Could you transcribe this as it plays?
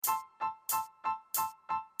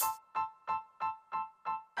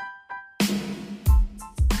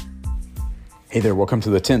Hey there, welcome to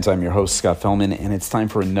The Tint. I'm your host, Scott Fellman, and it's time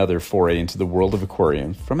for another foray into the world of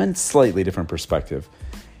aquarium from a slightly different perspective.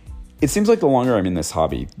 It seems like the longer I'm in this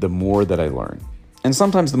hobby, the more that I learn. And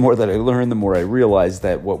sometimes the more that I learn, the more I realize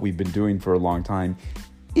that what we've been doing for a long time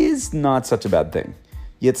is not such a bad thing.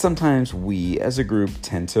 Yet sometimes we, as a group,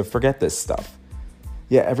 tend to forget this stuff.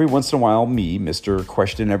 Yeah, every once in a while, me, Mr.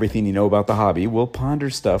 Question Everything You Know About the Hobby, will ponder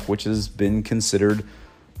stuff which has been considered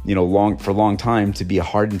for a long time to be a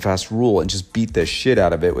hard and fast rule and just beat the shit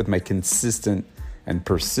out of it with my consistent and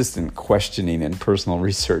persistent questioning and personal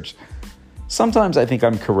research. Sometimes I think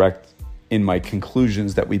I'm correct in my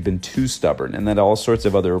conclusions that we've been too stubborn and that all sorts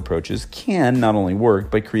of other approaches can not only work,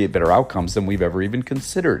 but create better outcomes than we've ever even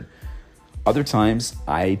considered. Other times,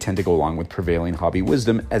 I tend to go along with prevailing hobby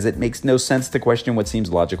wisdom as it makes no sense to question what seems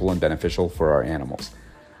logical and beneficial for our animals.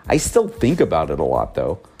 I still think about it a lot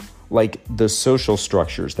though. Like the social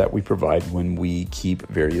structures that we provide when we keep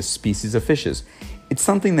various species of fishes. It's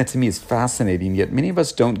something that to me is fascinating, yet many of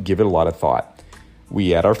us don't give it a lot of thought.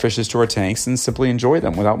 We add our fishes to our tanks and simply enjoy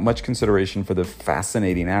them without much consideration for the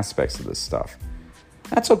fascinating aspects of this stuff.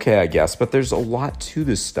 That's okay, I guess, but there's a lot to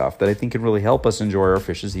this stuff that I think can really help us enjoy our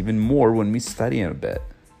fishes even more when we study it a bit.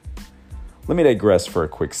 Let me digress for a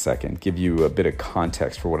quick second, give you a bit of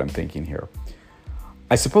context for what I'm thinking here.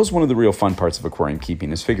 I suppose one of the real fun parts of aquarium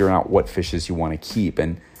keeping is figuring out what fishes you want to keep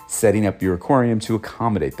and setting up your aquarium to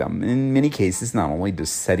accommodate them. In many cases, not only does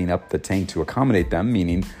setting up the tank to accommodate them,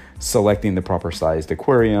 meaning selecting the proper sized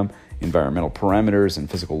aquarium, environmental parameters,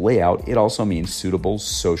 and physical layout, it also means suitable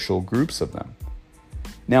social groups of them.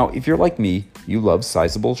 Now, if you're like me, you love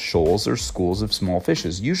sizable shoals or schools of small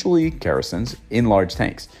fishes, usually characins, in large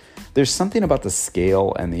tanks. There's something about the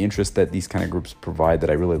scale and the interest that these kind of groups provide that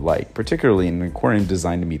I really like, particularly in an aquarium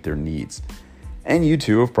designed to meet their needs. And you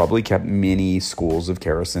too have probably kept many schools of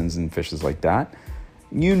characins and fishes like that.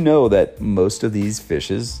 You know that most of these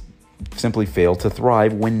fishes simply fail to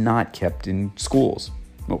thrive when not kept in schools.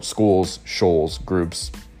 Well, schools, shoals, groups.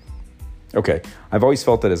 Okay, I've always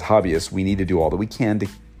felt that as hobbyists, we need to do all that we can to,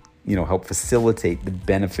 help facilitate the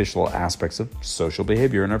beneficial aspects of social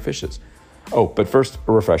behavior in our fishes. Oh, but first,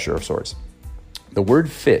 a refresher of sorts. The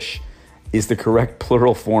word fish is the correct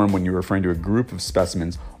plural form when you're referring to a group of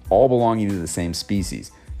specimens all belonging to the same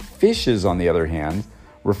species. Fishes, on the other hand,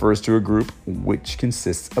 refers to a group which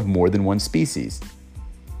consists of more than one species.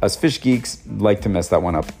 Us fish geeks like to mess that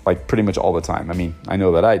one up like pretty much all the time. I mean, I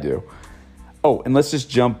know that I do. Oh, and let's just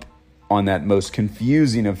jump on that most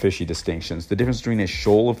confusing of fishy distinctions, the difference between a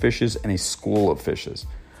shoal of fishes and a school of fishes.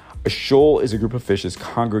 A shoal is a group of fishes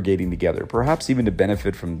congregating together, perhaps even to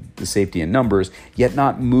benefit from the safety in numbers, yet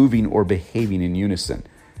not moving or behaving in unison.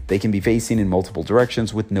 They can be facing in multiple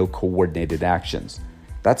directions with no coordinated actions.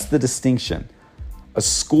 That's the distinction. A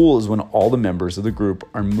school is when all the members of the group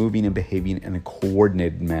are moving and behaving in a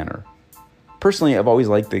coordinated manner. Personally, I've always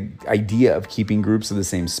liked the idea of keeping groups of the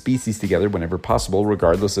same species together whenever possible,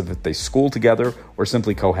 regardless of if they school together or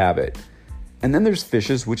simply cohabit. And then there's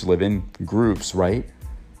fishes which live in groups, right?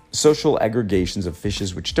 Social aggregations of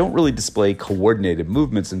fishes which don't really display coordinated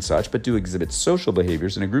movements and such, but do exhibit social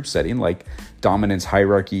behaviors in a group setting like dominance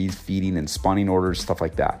hierarchies, feeding and spawning orders, stuff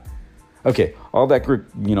like that. Okay, all that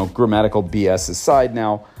grammatical BS aside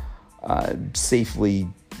now, safely,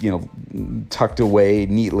 tucked away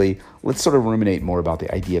neatly, let's sort of ruminate more about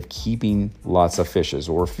the idea of keeping lots of fishes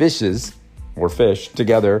or fish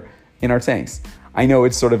together in our tanks. I know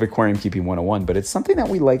it's sort of aquarium keeping 101, but it's something that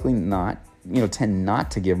we likely tend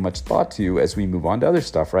not to give much thought to as we move on to other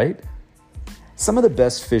stuff, right? Some of the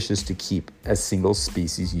best fishes to keep as single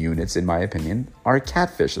species units, in my opinion, are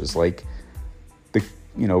catfishes like the,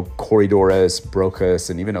 Corydoras, Brochus,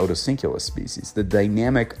 and even Otocinclus species. The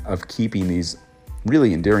dynamic of keeping these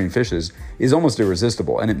really endearing fishes is almost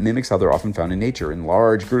irresistible, and it mimics how they're often found in nature in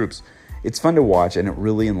large groups. It's fun to watch, and it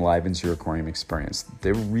really enlivens your aquarium experience.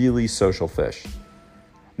 They're really social fish.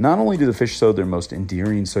 Not only do the fish show their most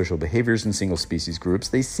endearing social behaviors in single species groups,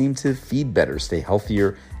 they seem to feed better, stay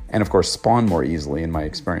healthier, and of course spawn more easily in my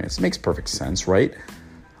experience. It makes perfect sense, right?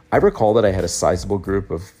 I recall that I had a sizable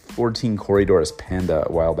group of 14 Corydoras panda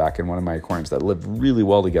a while back in one of my aquariums that lived really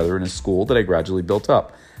well together in a school that I gradually built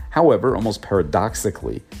up. However, almost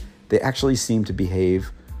paradoxically, they actually seemed to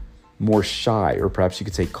behave more shy, or perhaps you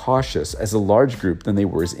could say cautious, as a large group than they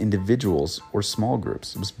were as individuals or small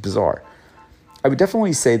groups. It was bizarre. I would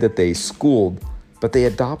definitely say that they schooled, but they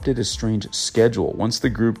adopted a strange schedule. Once the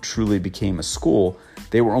group truly became a school,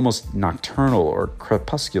 they were almost nocturnal or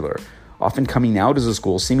crepuscular, often coming out as a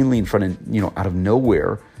school, seemingly in front of, out of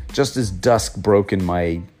nowhere, just as dusk broke in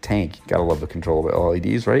my tank. Gotta love the control of the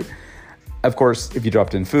LEDs, right? Of course, if you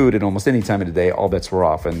dropped in food at almost any time of the day, all bets were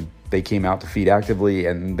off, and they came out to feed actively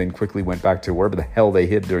and then quickly went back to wherever the hell they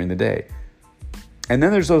hid during the day. And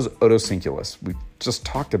then there's those Otosynculus. We just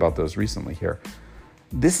talked about those recently here.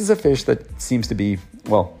 This is a fish that seems to be,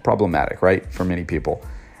 well, problematic, right, for many people.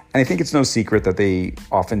 And I think it's no secret that they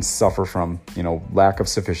often suffer from, lack of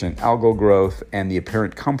sufficient algal growth and the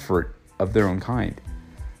apparent comfort of their own kind.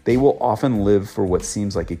 They will often live for what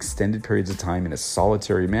seems like extended periods of time in a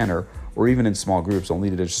solitary manner or even in small groups, only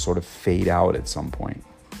to just sort of fade out at some point.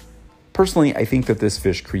 Personally, I think that this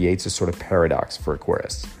fish creates a sort of paradox for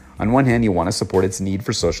aquarists. On one hand, you want to support its need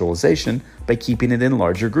for socialization by keeping it in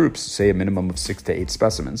larger groups, say a minimum of 6 to 8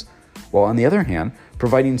 specimens, while on the other hand,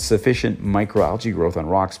 providing sufficient microalgae growth on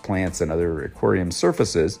rocks, plants, and other aquarium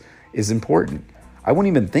surfaces is important. I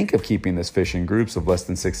wouldn't even think of keeping this fish in groups of less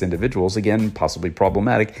than 6 individuals, again, possibly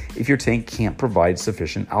problematic if your tank can't provide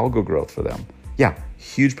sufficient algal growth for them. Yeah,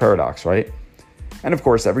 huge paradox, right? And of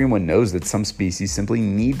course, everyone knows that some species simply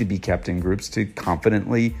need to be kept in groups to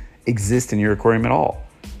confidently exist in your aquarium at all.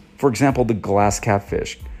 For example, the glass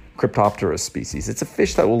catfish, Cryptopterus species. It's a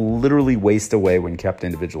fish that will literally waste away when kept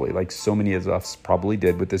individually, like so many of us probably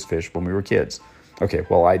did with this fish when we were kids. Okay,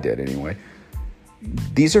 well, I did anyway.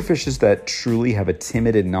 These are fishes that truly have a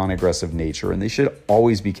timid and non-aggressive nature, and they should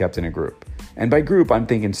always be kept in a group. And by group, I'm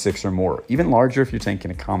thinking 6 or more, even larger if your tank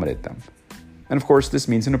can accommodate them. And of course, this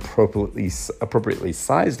means an appropriately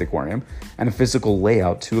sized aquarium and a physical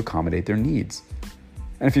layout to accommodate their needs.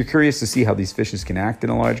 And if you're curious to see how these fishes can act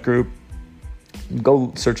in a large group,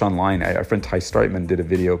 go search online. Our friend Ty Streitman did a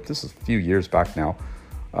video, this is a few years back now,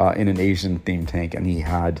 in an Asian-themed tank, and he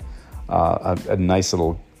had a nice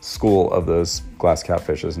little school of those glass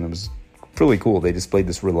catfishes, and it was really cool. They displayed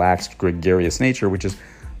this relaxed, gregarious nature, which is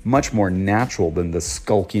much more natural than the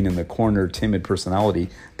skulking in the corner, timid personality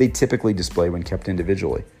they typically display when kept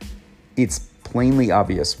individually. It's plainly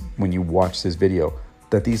obvious when you watch this video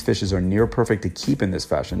that these fishes are near perfect to keep in this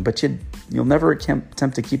fashion, but you'll never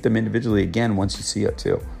attempt to keep them individually again once you see it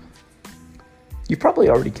too. You've probably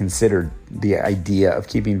already considered the idea of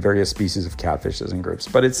keeping various species of catfishes in groups,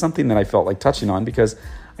 but it's something that I felt like touching on because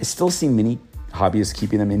I still see many hobbyists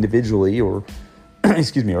keeping them individually or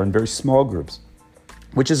in very small groups,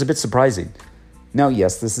 which is a bit surprising. Now,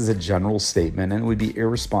 yes, this is a general statement, and it would be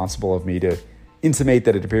irresponsible of me to intimate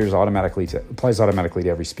that it applies automatically to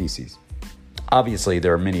every species. Obviously,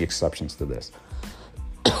 there are many exceptions to this.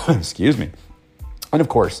 Excuse me. And of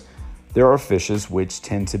course, there are fishes which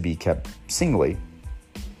tend to be kept singly,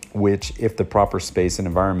 which, if the proper space and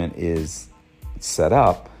environment is set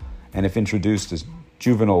up, and if introduced as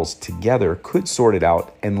juveniles together, could sort it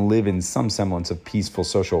out and live in some semblance of peaceful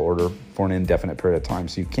social order for an indefinite period of time.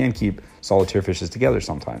 So you can keep solitary fishes together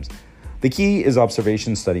sometimes. The key is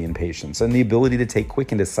observation, study, and patience, and the ability to take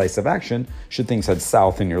quick and decisive action should things head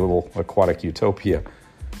south in your little aquatic utopia.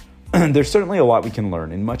 There's certainly a lot we can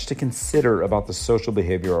learn and much to consider about the social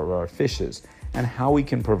behavior of our fishes and how we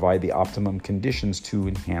can provide the optimum conditions to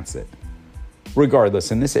enhance it.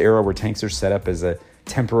 Regardless, in this era where tanks are set up as a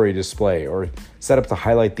temporary display or set up to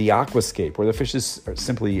highlight the aquascape where the fishes are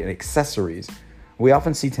simply accessories, we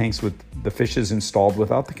often see tanks with the fishes installed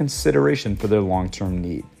without the consideration for their long-term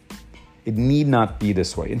need. It need not be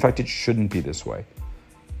this way. In fact, it shouldn't be this way.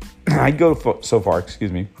 I'd go so far,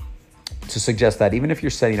 to suggest that even if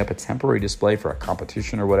you're setting up a temporary display for a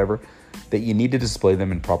competition or whatever, that you need to display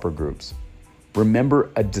them in proper groups.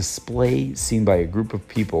 Remember, a display seen by a group of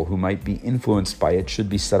people who might be influenced by it should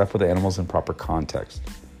be set up with animals in proper context.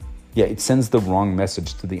 Yeah, it sends the wrong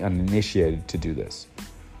message to the uninitiated to do this.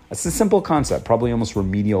 It's a simple concept, probably almost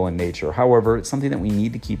remedial in nature. However, it's something that we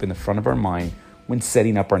need to keep in the front of our mind when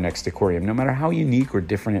setting up our next aquarium, no matter how unique or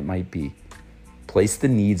different it might be. Place the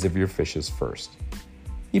needs of your fishes first.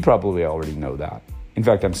 You probably already know that. In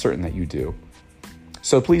fact, I'm certain that you do.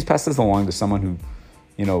 So please pass this along to someone who,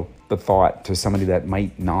 the thought to somebody that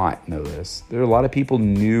might not know this. There are a lot of people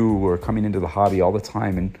new or coming into the hobby all the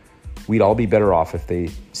time, and we'd all be better off if they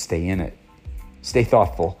stay in it. Stay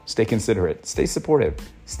thoughtful, stay considerate, stay supportive,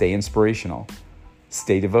 stay inspirational,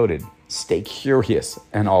 stay devoted, stay curious,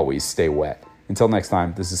 and always stay wet. Until next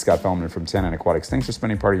time, this is Scott Fellman from Tint Aquatics. Thanks for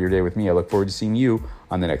spending part of your day with me. I look forward to seeing you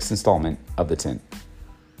on the next installment of The Tint.